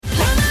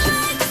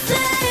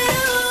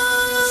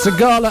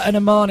Sigala and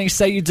Imani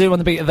Say You Do on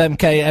the beat of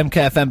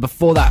MKFM.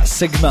 Before that,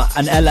 Sigma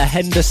and Ella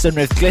Henderson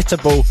with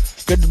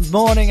Glitterball. Good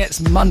morning,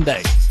 it's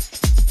Monday.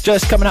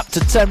 Just coming up to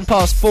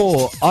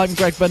 4:10. I'm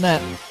Greg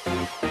Burnett.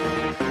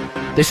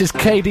 This is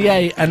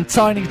KDA and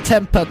Tiny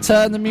Temper.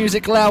 Turn the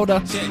music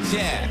louder.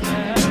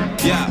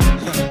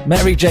 Yeah.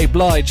 Mary J.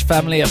 Blige,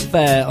 Family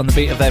Affair on the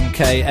beat of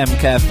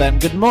MKFM.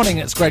 Good morning,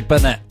 it's Greg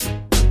Burnett.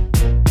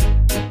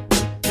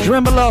 Do you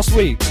remember last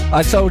week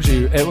I told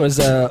you it was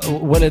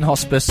Willing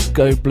Hospice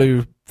Go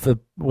Blue for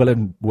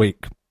Willing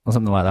Week or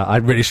something like that? I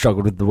really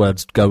struggled with the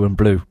words go and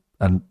blue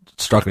and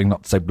struggling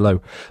not to say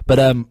blow. But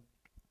and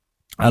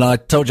I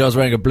told you I was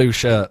wearing a blue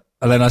shirt,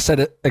 and then I said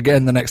it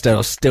again the next day. I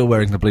was still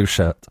wearing the blue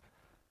shirt.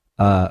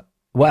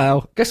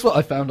 Well, guess what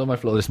I found on my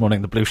floor this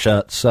morning? The blue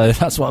shirt. So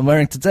that's what I'm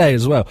wearing today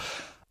as well.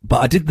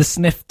 But I did the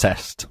sniff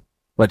test,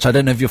 which I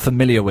don't know if you're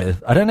familiar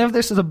with. I don't know if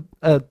this is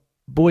a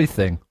boy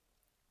thing.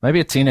 Maybe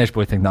a teenage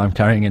boy thing that I'm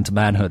carrying into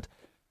manhood,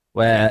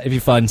 where if you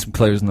find some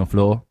clothes on the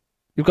floor,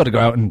 you've got to go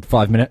out in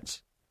 5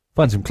 minutes,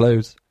 find some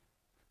clothes,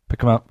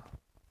 pick them up.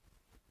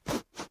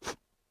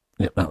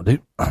 Yep, that'll do.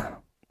 Put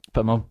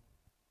them on.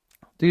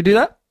 Do you do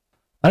that?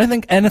 I don't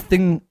think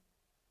anything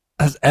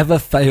has ever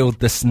failed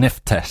the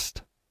sniff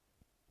test.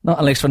 Not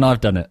at least when I've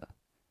done it.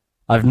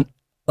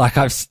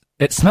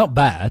 It smelled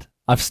bad.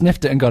 I've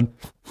sniffed it and gone,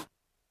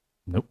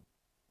 nope,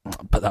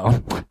 put that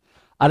on.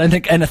 I don't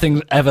think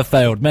anything's ever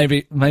failed.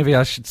 Maybe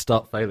I should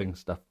start failing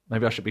stuff.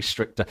 Maybe I should be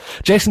stricter.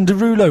 Jason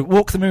Derulo,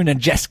 Walk the Moon,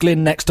 and Jess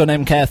Glynn next on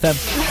MKFM.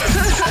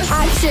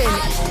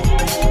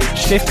 Action.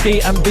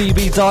 Shifty and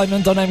BB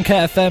Diamond on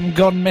MKFM,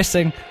 gone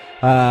missing.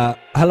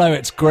 Hello,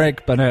 it's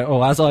Greg Burnett.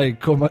 Or as I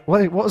call my...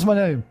 Wait, what was my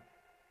name?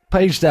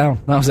 Page Down.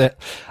 That was it.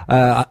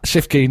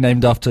 Shift key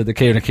named after the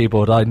key on a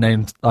keyboard. I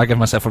gave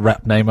myself a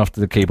rap name after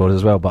the keyboard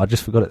as well, but I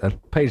just forgot it then.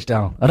 Page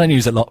Down. I don't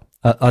use it a lot.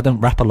 I don't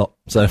rap a lot,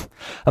 so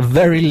a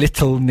very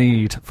little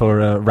need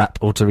for a rap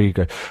alter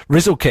ego.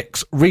 Rizzle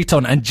Kicks,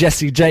 Riton and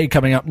Jessie J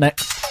coming up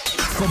next.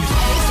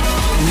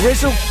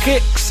 Rizzle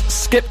Kicks,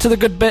 skip to the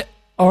good bit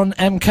on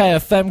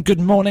MKFM. Good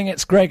morning,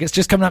 it's Greg. It's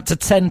just coming up to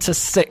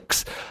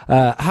 5:50.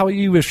 How are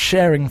you with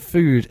sharing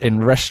food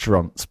in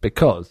restaurants?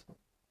 Because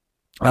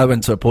I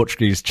went to a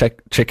Portuguese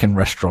chicken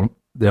restaurant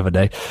the other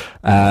day,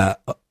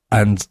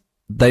 and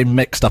they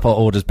mixed up our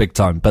orders big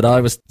time, but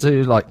I was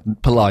too,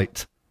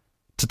 polite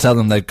to tell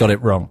them they'd got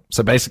it wrong.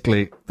 So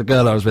basically, the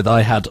girl I was with,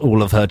 I had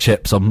all of her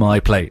chips on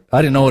my plate.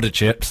 I didn't order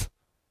chips,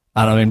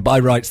 and I mean, by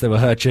rights, they were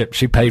her chips.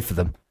 She paid for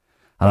them.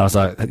 And I was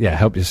like, yeah,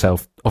 help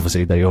yourself.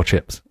 Obviously, they're your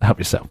chips. Help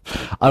yourself.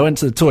 I went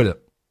to the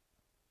toilet,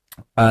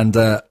 and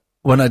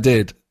when I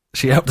did,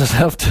 she helped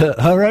herself to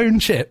her own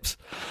chips,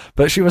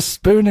 but she was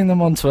spooning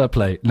them onto her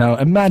plate. Now,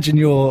 imagine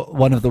you're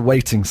one of the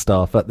waiting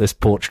staff at this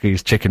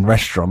Portuguese chicken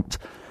restaurant,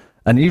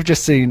 and you've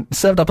just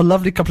served up a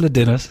lovely couple of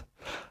dinners,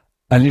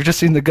 and you've just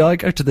seen the guy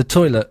go to the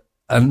toilet,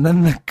 and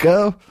then the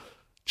girl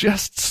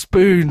just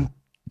spoon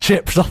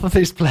chips off of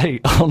his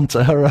plate onto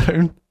her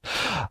own.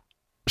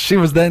 She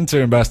was then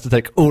too embarrassed to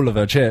take all of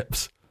her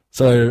chips.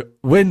 So,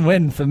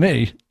 win-win for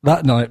me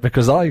that night,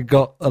 because I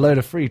got a load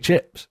of free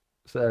chips.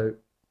 So,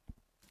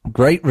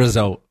 great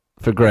result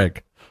for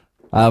Greg.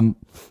 The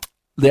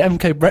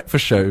MK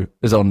Breakfast Show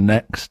is on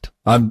next.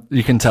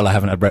 You can tell I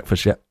haven't had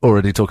breakfast yet.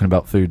 Already talking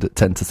about food at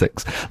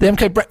 5:50. The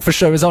MK Breakfast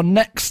Show is on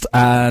next,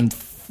 and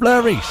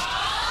Fleur East.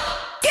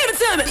 Give it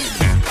to me!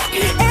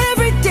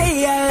 Every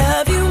day I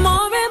love you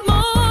more and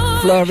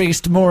more. Fleur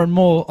East, more and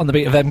more on the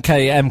beat of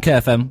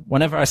MKFM.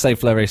 Whenever I say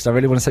Fleur East, I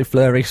really want to say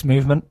Fleur East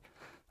Movement.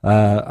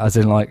 As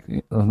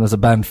in, there's a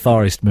band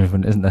Far East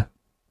Movement, isn't there?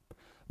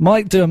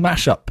 Might do a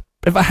mashup.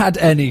 If I had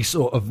any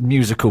sort of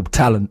musical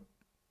talent,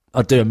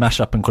 I'd do a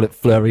mashup and call it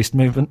Fleur East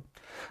Movement,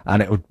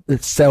 and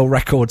it'd sell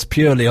records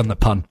purely on the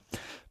pun.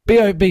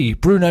 B.O.B.,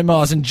 Bruno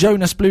Mars and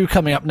Jonas Blue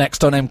coming up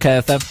next on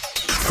MKFM.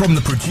 From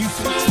the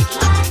producer,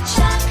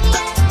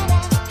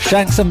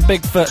 Shanks and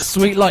Bigfoot,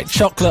 Sweet Like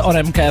Chocolate on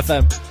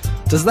MKFM.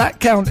 Does that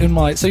count in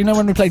my... So you know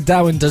when we play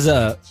Dow in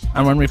Dessert,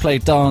 and when we play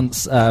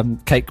Dance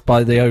Cake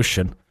by the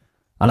Ocean,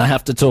 and I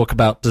have to talk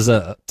about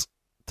dessert,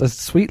 does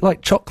Sweet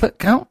Like Chocolate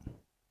count?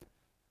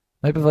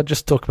 Maybe if I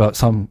just talk about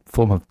some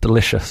form of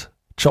delicious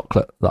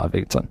chocolate that I've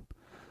eaten.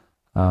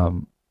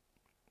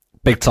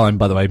 Big time,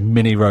 by the way,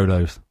 mini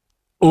Rolos.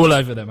 All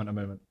over them at the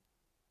moment.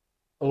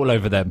 All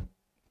over them.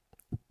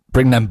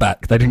 Bring them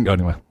back. They didn't go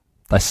anywhere.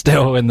 They're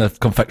still in the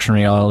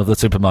confectionery aisle of the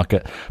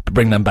supermarket, but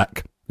bring them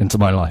back into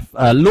my life.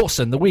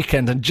 Lawson, The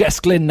Weeknd, and Jess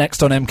Glynn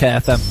next on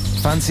MKFM.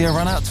 fancy a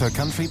run out to a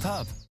country pub?